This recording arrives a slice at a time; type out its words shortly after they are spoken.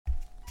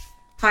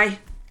Hi,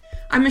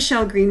 I'm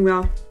Michelle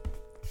Greenwell,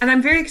 and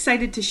I'm very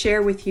excited to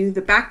share with you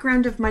the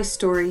background of my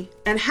story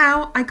and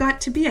how I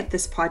got to be at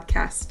this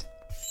podcast.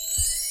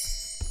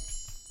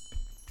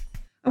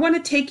 I want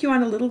to take you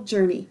on a little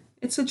journey.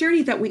 It's a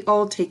journey that we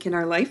all take in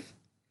our life,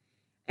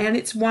 and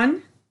it's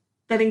one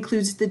that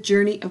includes the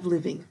journey of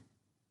living.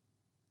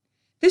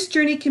 This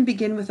journey can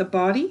begin with a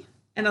body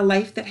and a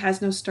life that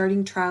has no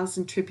starting trials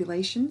and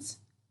tribulations,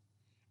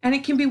 and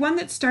it can be one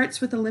that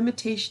starts with a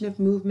limitation of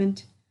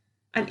movement,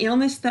 an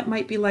illness that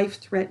might be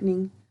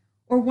life-threatening,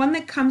 or one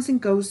that comes and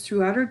goes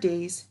throughout our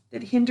days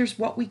that hinders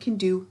what we can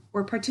do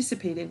or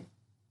participate in.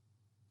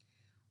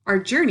 Our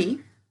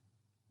journey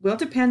will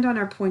depend on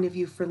our point of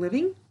view for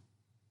living,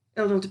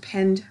 it'll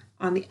depend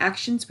on the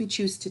actions we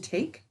choose to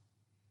take,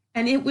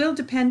 and it will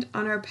depend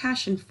on our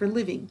passion for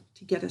living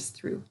to get us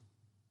through.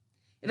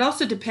 It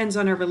also depends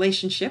on our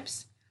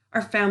relationships,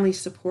 our family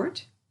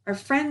support, our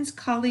friends,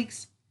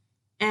 colleagues,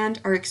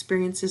 and our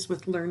experiences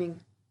with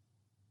learning.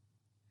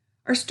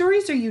 Our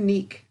stories are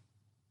unique.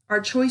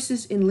 Our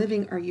choices in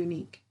living are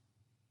unique.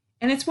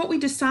 And it's what we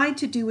decide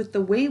to do with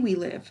the way we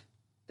live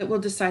that will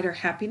decide our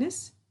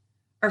happiness,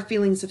 our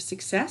feelings of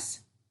success,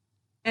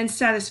 and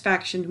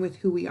satisfaction with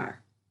who we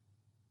are.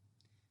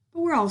 But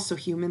we're also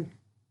human,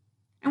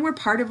 and we're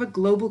part of a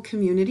global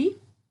community,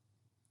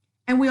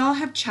 and we all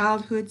have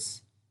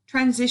childhoods,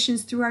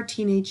 transitions through our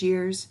teenage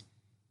years,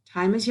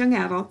 time as young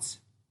adults,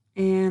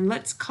 and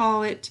let's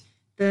call it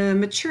the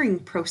maturing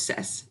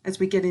process as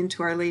we get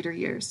into our later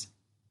years.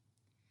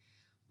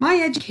 My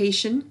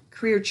education,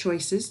 career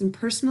choices, and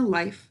personal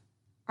life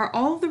are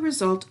all the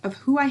result of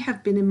who I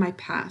have been in my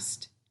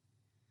past.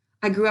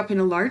 I grew up in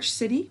a large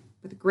city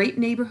with a great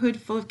neighborhood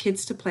full of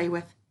kids to play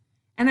with,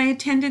 and I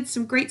attended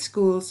some great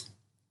schools,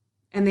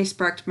 and they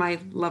sparked my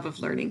love of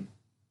learning.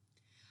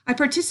 I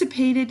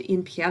participated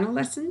in piano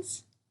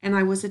lessons, and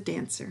I was a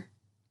dancer.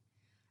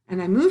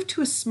 And I moved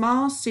to a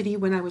small city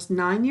when I was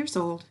 9 years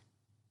old,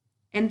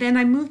 and then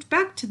I moved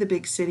back to the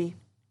big city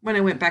when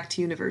I went back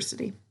to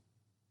university.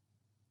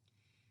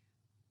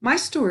 My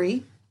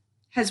story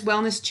has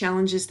wellness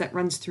challenges that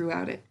runs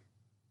throughout it.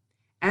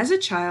 As a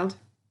child,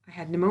 I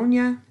had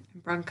pneumonia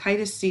and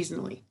bronchitis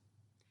seasonally.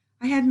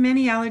 I had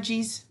many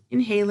allergies,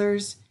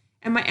 inhalers,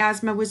 and my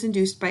asthma was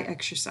induced by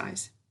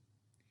exercise.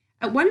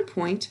 At one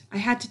point, I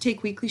had to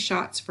take weekly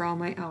shots for all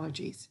my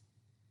allergies.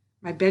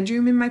 My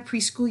bedroom in my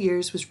preschool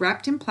years was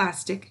wrapped in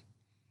plastic,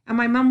 and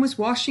my mom was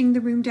washing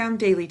the room down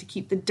daily to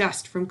keep the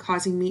dust from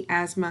causing me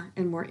asthma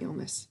and more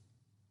illness.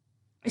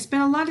 I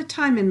spent a lot of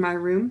time in my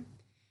room.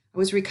 I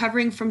was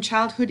recovering from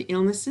childhood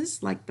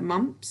illnesses like the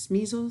mumps,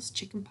 measles,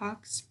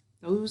 chickenpox.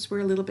 Those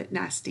were a little bit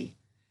nasty.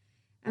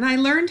 And I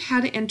learned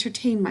how to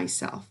entertain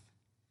myself.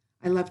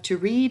 I loved to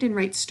read and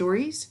write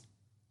stories,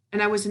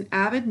 and I was an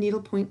avid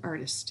needlepoint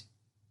artist.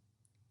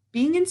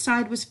 Being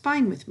inside was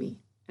fine with me,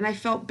 and I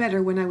felt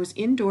better when I was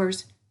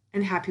indoors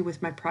and happy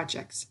with my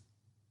projects.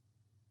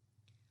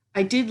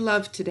 I did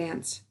love to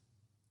dance.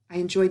 I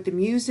enjoyed the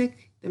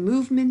music, the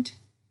movement,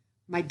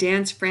 my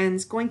dance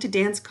friends, going to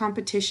dance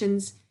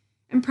competitions,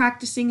 and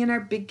practicing in our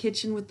big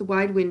kitchen with the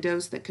wide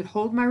windows that could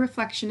hold my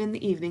reflection in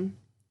the evening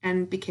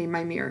and became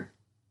my mirror.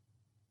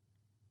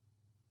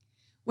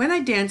 When I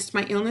danced,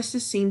 my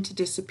illnesses seemed to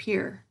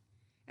disappear,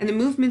 and the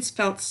movements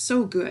felt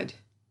so good.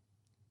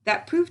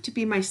 That proved to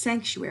be my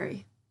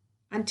sanctuary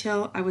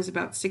until I was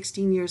about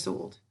 16 years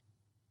old.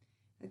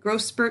 The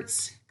growth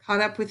spurts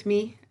caught up with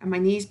me, and my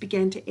knees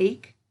began to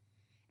ache,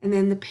 and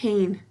then the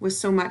pain was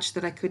so much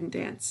that I couldn't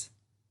dance.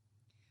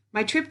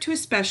 My trip to a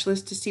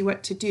specialist to see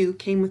what to do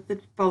came with the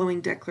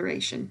following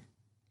declaration.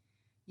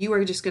 You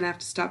are just going to have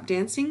to stop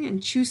dancing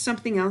and choose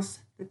something else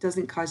that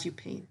doesn't cause you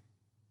pain.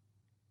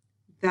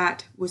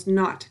 That was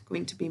not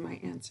going to be my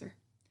answer.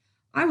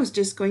 I was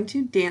just going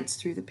to dance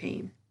through the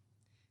pain.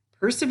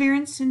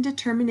 Perseverance and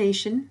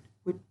determination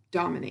would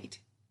dominate.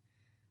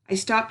 I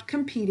stopped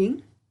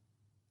competing.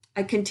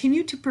 I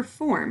continued to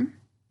perform,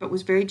 but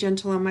was very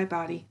gentle on my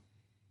body,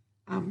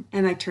 and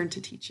I turned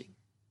to teaching.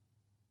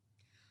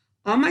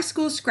 On my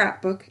school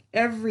scrapbook,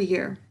 every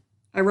year,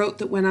 I wrote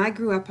that when I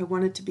grew up, I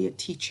wanted to be a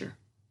teacher.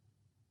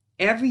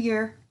 Every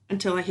year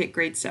until I hit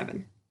grade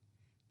 7.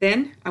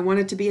 Then I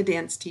wanted to be a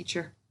dance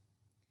teacher.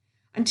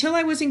 Until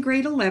I was in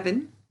grade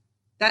 11,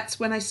 that's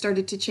when I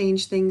started to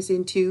change things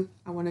into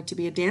I wanted to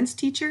be a dance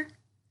teacher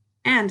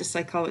and a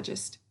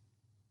psychologist.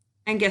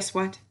 And guess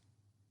what?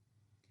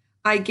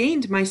 I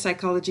gained my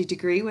psychology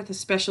degree with a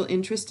special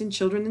interest in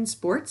children and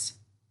sports,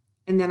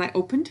 and then I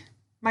opened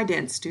my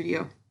dance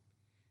studio.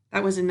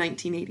 That was in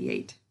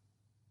 1988.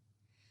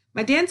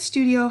 My dance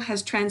studio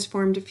has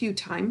transformed a few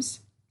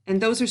times,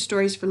 and those are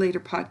stories for later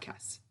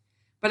podcasts.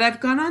 But I've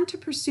gone on to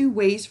pursue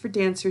ways for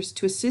dancers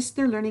to assist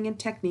their learning and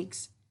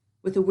techniques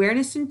with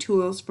awareness and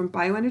tools from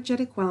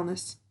bioenergetic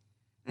wellness,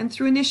 and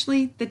through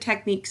initially the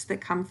techniques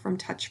that come from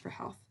Touch for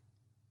Health.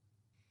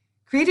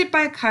 Created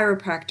by a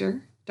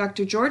chiropractor,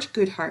 Dr. George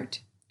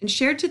Goodhart, and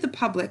shared to the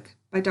public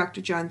by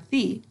Dr. John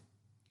Thie,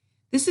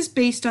 this is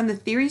based on the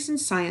theories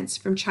and science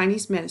from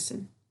Chinese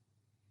medicine.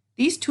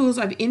 These tools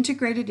I've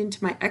integrated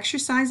into my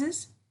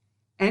exercises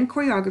and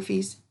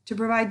choreographies to to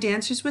provide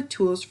dancers with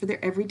tools for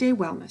their everyday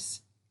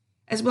wellness,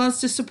 as well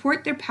as to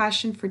support their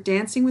passion for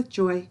dancing with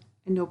joy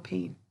and no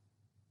pain.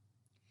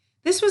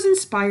 This was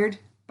inspired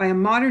by a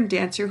modern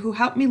dancer who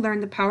helped me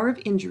learn the power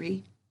of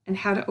injury and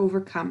how to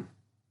overcome.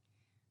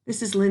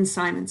 This is Lynn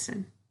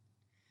Simonson.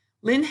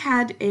 Lynn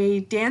had a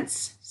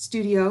dance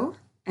studio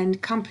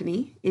and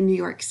company in New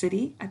York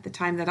City at the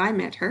time that I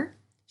met her.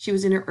 She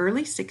was in her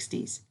early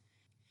 60s.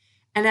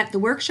 And at the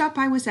workshop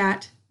I was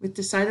at with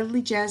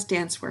Decidedly Jazz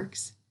Dance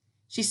Works,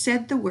 she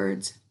said the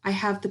words, "I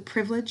have the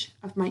privilege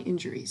of my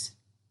injuries."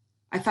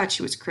 I thought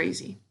she was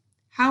crazy.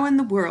 How in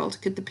the world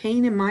could the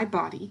pain in my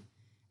body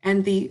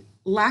and the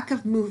lack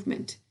of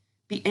movement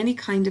be any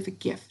kind of a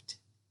gift?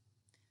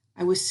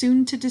 I was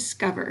soon to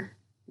discover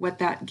what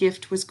that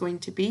gift was going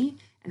to be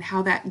and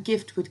how that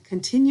gift would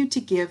continue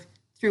to give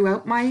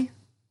throughout my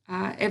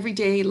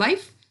everyday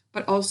life,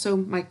 but also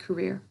my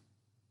career.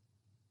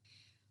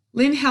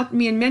 Lynn helped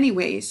me in many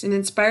ways and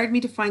inspired me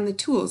to find the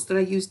tools that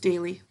I use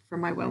daily for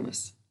my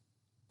wellness.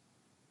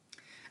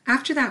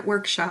 After that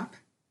workshop,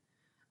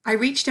 I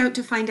reached out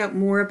to find out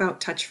more about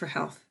Touch for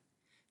Health.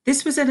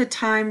 This was at a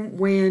time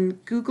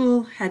when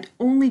Google had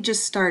only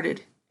just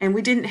started and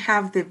we didn't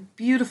have the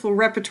beautiful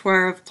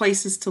repertoire of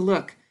places to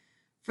look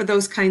for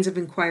those kinds of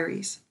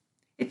inquiries.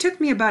 It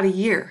took me about a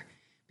year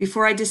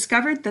before I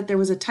discovered that there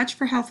was a Touch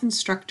for Health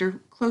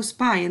instructor close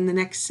by in the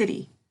next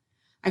city.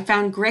 I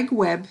found Greg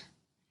Webb,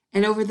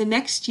 and over the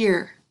next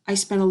year, I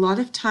spent a lot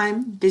of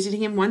time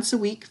visiting him once a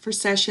week for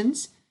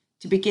sessions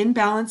to begin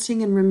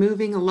balancing and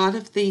removing a lot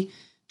of the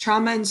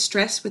trauma and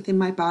stress within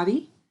my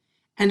body.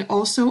 And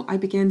also, I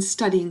began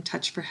studying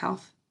Touch for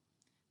Health.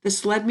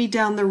 This led me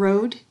down the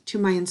road to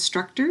my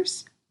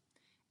instructors,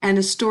 and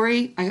a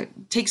story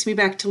takes me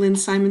back to Lynn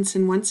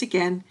Simonson once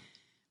again,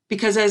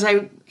 because as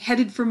I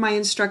headed for my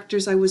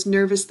instructors, I was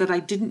nervous that I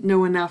didn't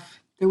know enough.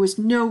 There was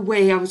no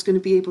way I was going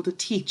to be able to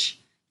teach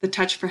the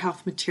Touch for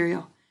Health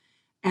material.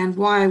 And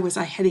why was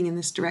I heading in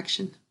this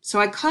direction?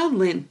 So I called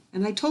Lynn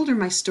and I told her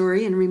my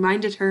story and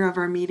reminded her of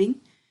our meeting.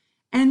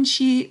 And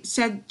she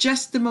said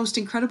just the most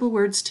incredible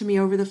words to me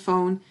over the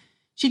phone.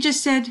 She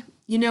just said,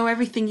 "You know,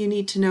 everything you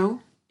need to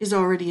know is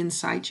already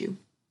inside you."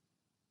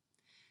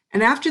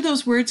 And after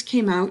those words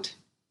came out,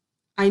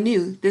 I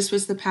knew this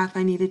was the path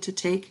I needed to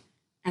take.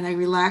 And I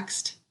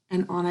relaxed,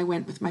 and on I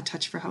went with my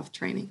Touch for Health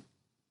training.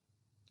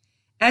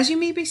 As you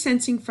may be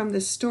sensing from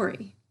this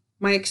story,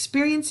 my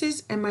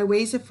experiences and my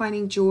ways of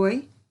finding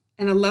joy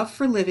and a love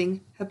for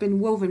living have been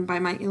woven by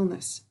my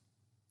illness.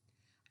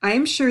 I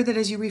am sure that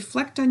as you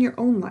reflect on your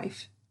own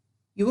life,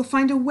 you will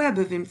find a web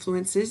of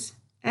influences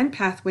and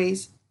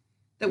pathways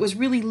that was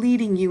really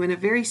leading you in a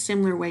very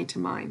similar way to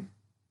mine.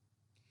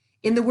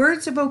 In the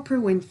words of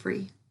Oprah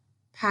Winfrey,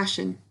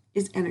 passion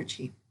is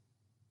energy.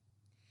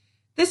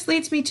 This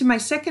leads me to my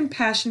second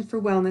passion for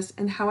wellness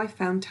and how I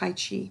found Tai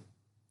Chi.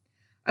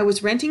 I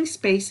was renting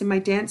space in my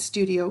dance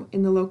studio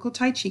in the local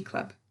Tai Chi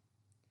club.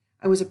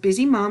 I was a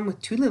busy mom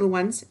with 2 little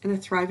ones and a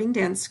thriving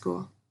dance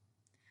school.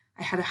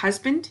 I had a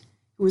husband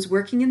who was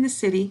working in the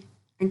city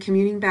and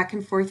commuting back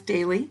and forth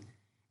daily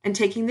and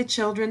taking the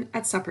children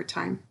at supper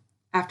time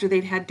after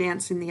they'd had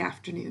dance in the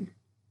afternoon.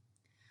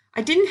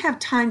 I didn't have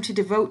time to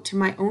devote to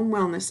my own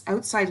wellness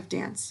outside of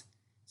dance,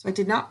 so I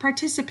did not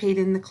participate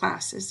in the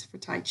classes for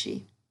Tai Chi.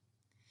 It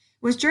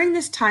was during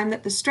this time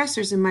that the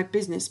stressors in my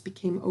business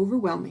became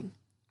overwhelming.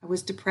 I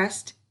was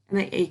depressed and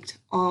I ached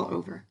all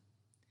over.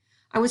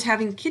 I was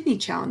having kidney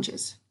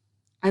challenges.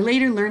 I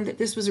later learned that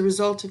this was a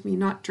result of me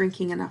not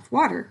drinking enough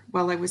water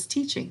while I was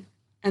teaching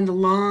and the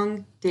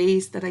long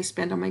days that I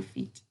spent on my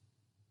feet.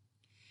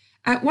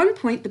 At one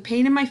point, the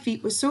pain in my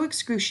feet was so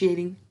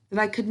excruciating that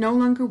I could no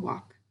longer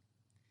walk.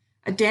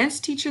 A dance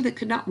teacher that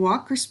could not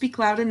walk or speak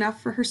loud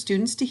enough for her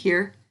students to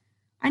hear,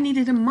 I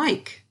needed a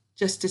mic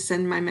just to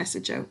send my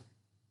message out.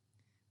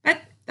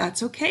 But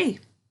that's okay.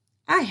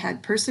 I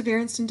had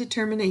perseverance and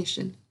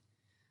determination.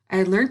 I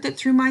had learned that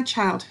through my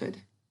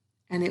childhood,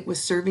 and it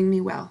was serving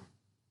me well.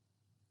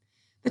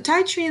 The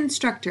Tai Chi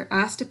instructor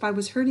asked if I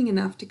was hurting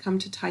enough to come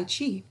to Tai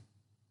Chi.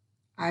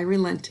 I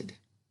relented,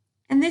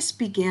 and this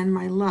began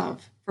my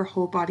love for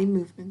whole body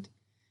movement,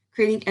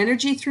 creating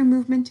energy through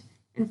movement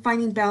and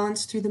finding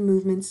balance through the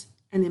movements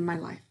and in my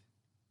life.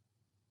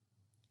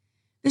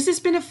 This has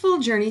been a full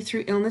journey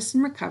through illness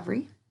and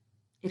recovery.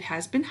 It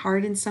has been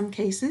hard in some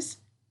cases,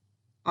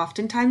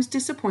 oftentimes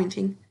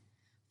disappointing,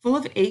 full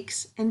of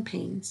aches and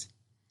pains.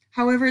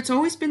 However, it's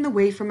always been the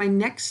way for my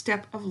next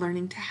step of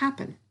learning to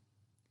happen.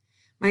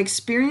 My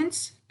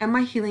experience and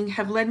my healing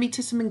have led me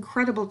to some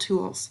incredible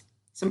tools,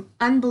 some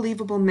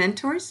unbelievable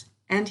mentors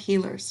and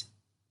healers.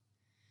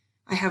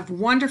 I have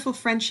wonderful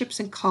friendships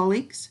and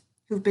colleagues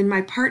who've been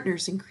my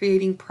partners in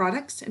creating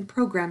products and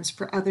programs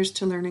for others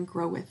to learn and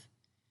grow with,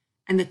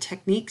 and the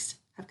techniques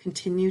have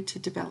continued to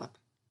develop.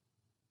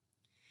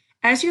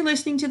 As you're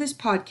listening to this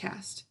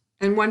podcast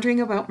and wondering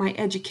about my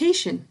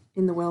education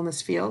in the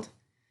wellness field,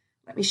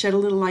 let me shed a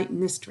little light in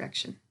this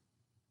direction.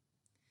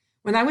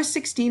 When I was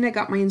 16, I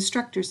got my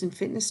instructors in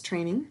fitness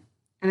training,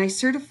 and I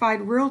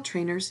certified rural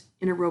trainers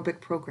in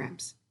aerobic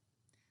programs.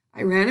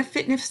 I ran a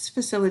fitness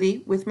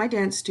facility with my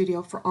dance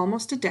studio for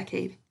almost a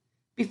decade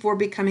before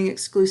becoming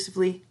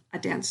exclusively a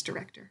dance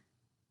director.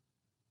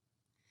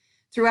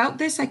 Throughout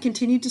this, I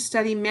continued to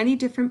study many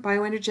different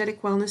bioenergetic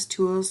wellness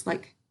tools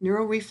like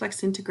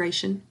neuroreflex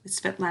integration with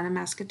Svetlana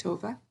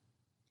Maskatova,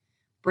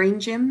 brain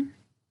gym,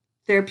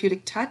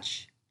 therapeutic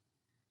touch,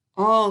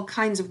 all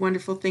kinds of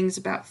wonderful things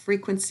about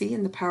frequency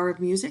and the power of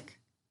music,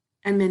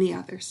 and many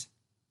others.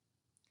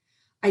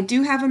 I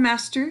do have a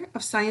Master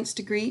of Science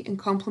degree in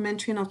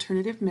Complementary and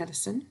Alternative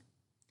Medicine,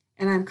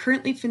 and I'm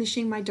currently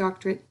finishing my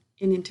doctorate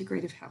in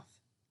Integrative Health.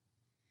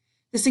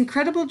 This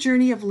incredible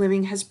journey of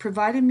living has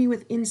provided me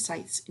with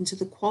insights into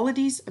the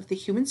qualities of the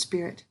human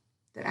spirit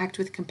that act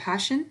with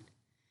compassion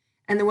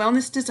and the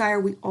wellness desire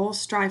we all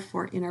strive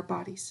for in our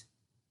bodies.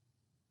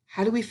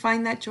 How do we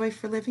find that joy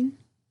for living?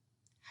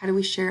 How do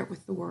we share it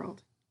with the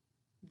world?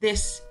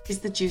 This is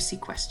the juicy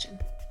question.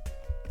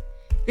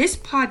 This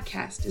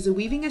podcast is a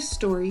weaving of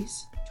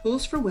stories,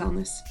 tools for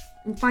wellness,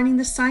 and finding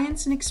the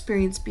science and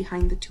experience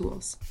behind the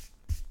tools.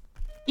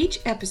 Each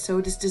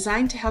episode is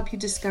designed to help you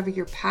discover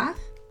your path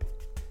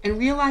and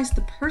realize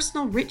the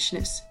personal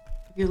richness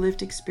of your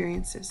lived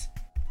experiences.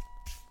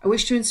 I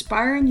wish to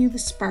inspire in you the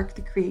spark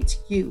that creates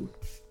you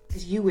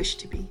as you wish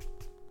to be.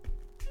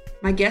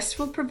 My guests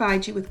will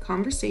provide you with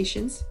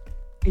conversations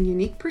and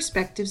unique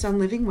perspectives on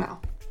living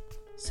well,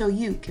 so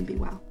you can be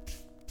well.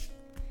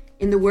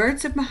 In the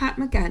words of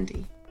Mahatma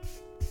Gandhi,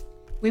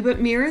 we but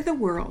mirror the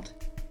world.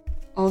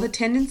 All the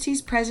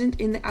tendencies present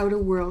in the outer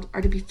world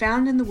are to be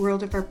found in the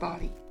world of our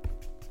body.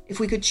 If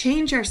we could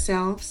change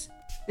ourselves,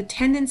 the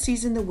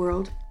tendencies in the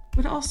world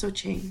would also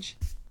change.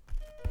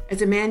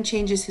 As a man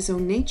changes his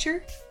own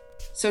nature,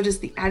 so does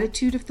the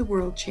attitude of the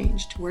world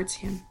change towards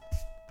him.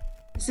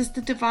 This is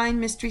the divine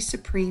mystery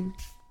supreme,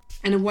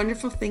 and a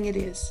wonderful thing it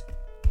is,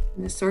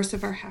 and the source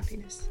of our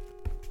happiness.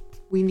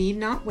 We need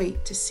not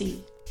wait to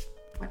see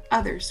what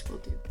others will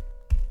do.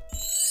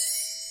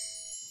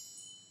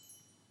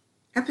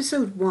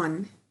 Episode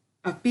 1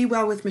 of Be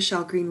Well with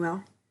Michelle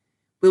Greenwell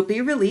will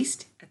be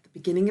released at the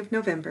beginning of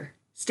November.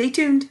 Stay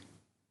tuned.